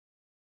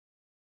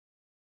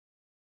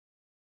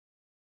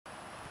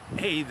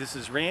Hey, this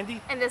is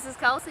Randy. And this is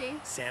Kelsey.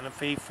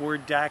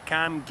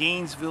 SantaFeFord.com,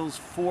 Gainesville's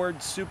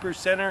Ford Super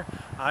Center,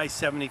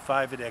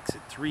 I-75 at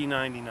exit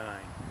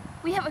 399.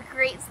 We have a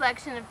great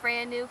selection of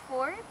brand new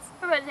Fords.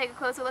 We're about to take a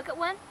closer look at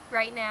one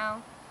right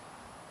now.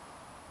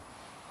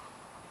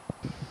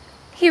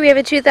 Here we have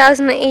a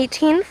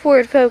 2018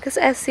 Ford Focus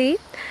SE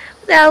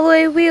with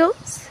alloy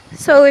wheels,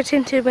 solar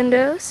tinted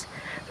windows,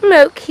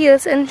 remote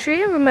keyless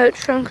entry, and remote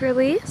trunk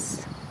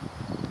release.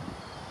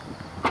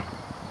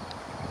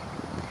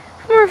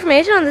 For more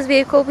information on this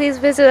vehicle, please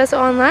visit us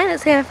online at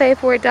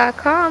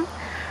SantaFeFord.com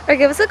or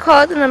give us a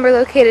call at the number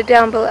located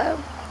down below.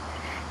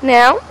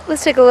 Now,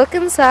 let's take a look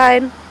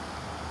inside.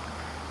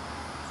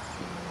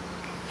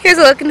 Here's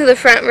a look into the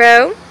front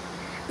row.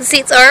 The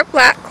seats are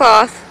black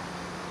cloth.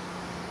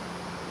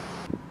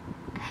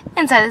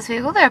 Inside this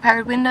vehicle, there are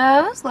powered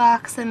windows,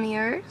 locks, and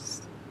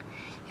mirrors.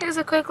 Here's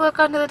a quick look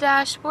onto the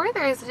dashboard.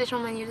 There is a digital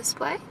menu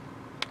display.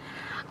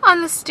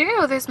 On the steering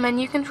wheel, there's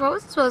menu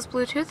controls as well as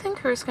Bluetooth and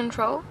cruise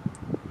control.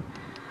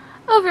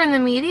 Over in the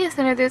media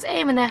center, there's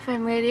AM and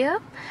FM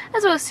radio,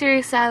 as well as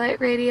Sirius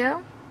satellite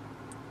radio.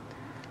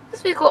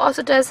 This vehicle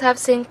also does have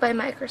Sync by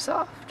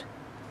Microsoft.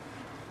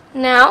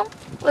 Now,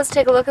 let's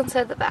take a look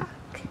inside the back.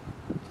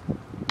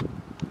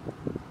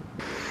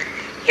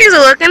 Here's a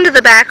look into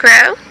the back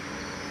row.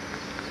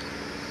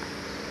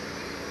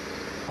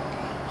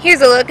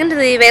 Here's a look into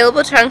the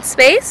available trunk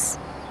space.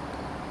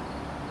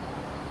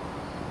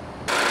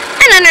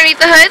 And underneath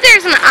the hood,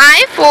 there's an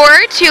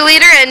i4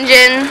 2-liter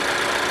engine.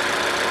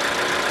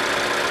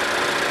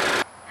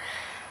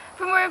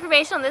 For more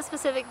information on this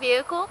specific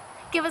vehicle,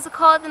 give us a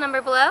call at the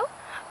number below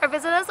or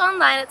visit us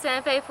online at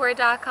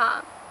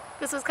SantaFeFord.com.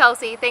 This was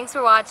Kelsey. Thanks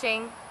for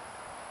watching.